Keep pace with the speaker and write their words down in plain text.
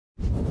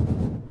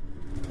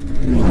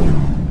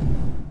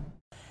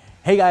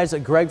Hey guys,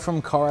 Greg from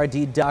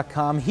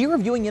CarID.com here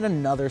reviewing yet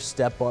another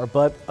step bar,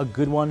 but a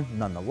good one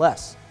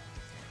nonetheless.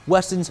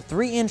 Westin's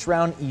 3-inch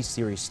round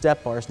E-Series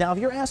step bars. Now, if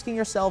you're asking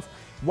yourself,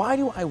 why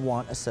do I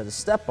want a set of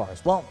step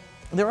bars? Well,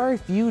 there are a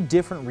few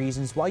different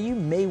reasons why you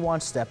may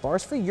want step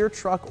bars for your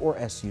truck or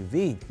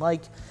SUV.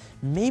 Like,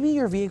 maybe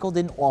your vehicle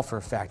didn't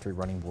offer factory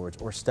running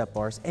boards or step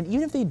bars, and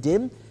even if they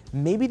did,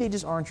 maybe they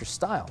just aren't your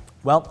style.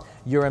 Well,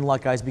 you're in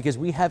luck, guys, because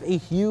we have a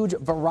huge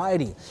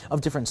variety of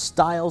different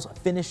styles,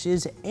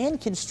 finishes, and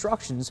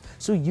constructions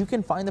so you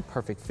can find the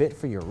perfect fit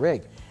for your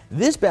rig.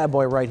 This bad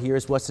boy right here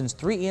is Westin's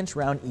 3-inch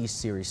round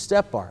E-Series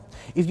step bar.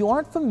 If you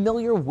aren't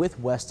familiar with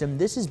Westin,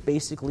 this is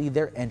basically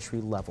their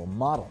entry-level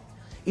model.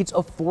 It's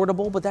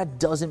affordable, but that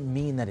doesn't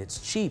mean that it's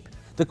cheap.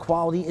 The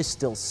quality is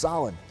still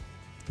solid.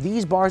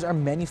 These bars are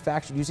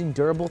manufactured using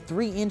durable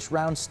 3-inch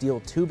round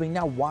steel tubing.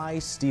 Now, why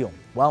steel?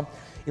 Well,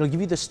 it'll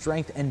give you the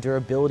strength and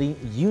durability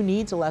you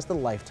need to last the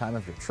lifetime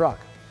of your truck.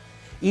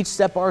 Each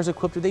step bar is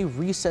equipped with a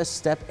recessed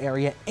step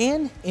area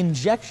and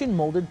injection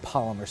molded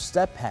polymer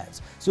step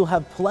pads, so you'll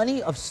have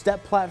plenty of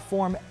step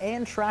platform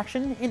and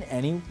traction in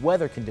any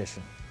weather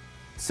condition.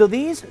 So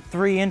these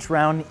 3-inch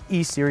round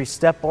E-Series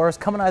step bars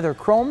come in either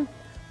chrome,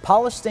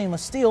 polished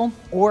stainless steel,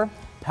 or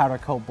powder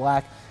coat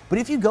black. But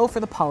if you go for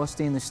the polished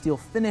stainless steel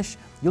finish,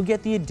 you'll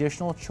get the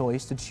additional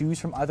choice to choose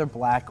from either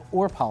black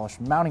or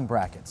polished mounting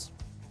brackets.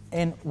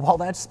 And while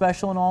that's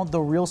special and all, the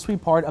real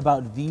sweet part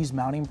about these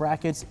mounting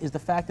brackets is the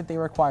fact that they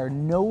require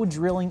no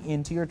drilling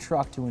into your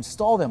truck to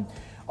install them.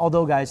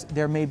 Although, guys,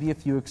 there may be a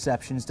few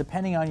exceptions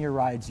depending on your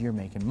ride's year,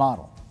 make, and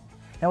model.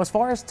 Now, as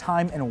far as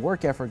time and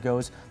work effort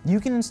goes, you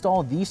can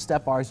install these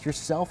step bars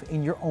yourself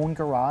in your own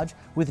garage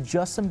with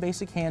just some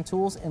basic hand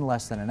tools in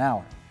less than an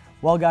hour.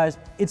 Well, guys,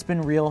 it's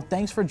been real.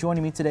 Thanks for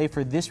joining me today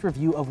for this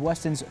review of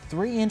Westin's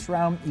 3-inch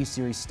round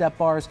E-Series step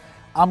bars.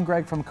 I'm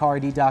Greg from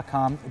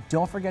CarID.com.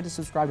 Don't forget to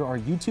subscribe to our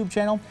YouTube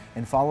channel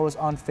and follow us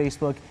on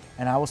Facebook.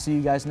 And I will see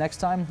you guys next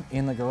time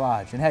in the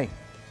garage. And hey,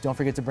 don't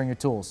forget to bring your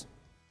tools.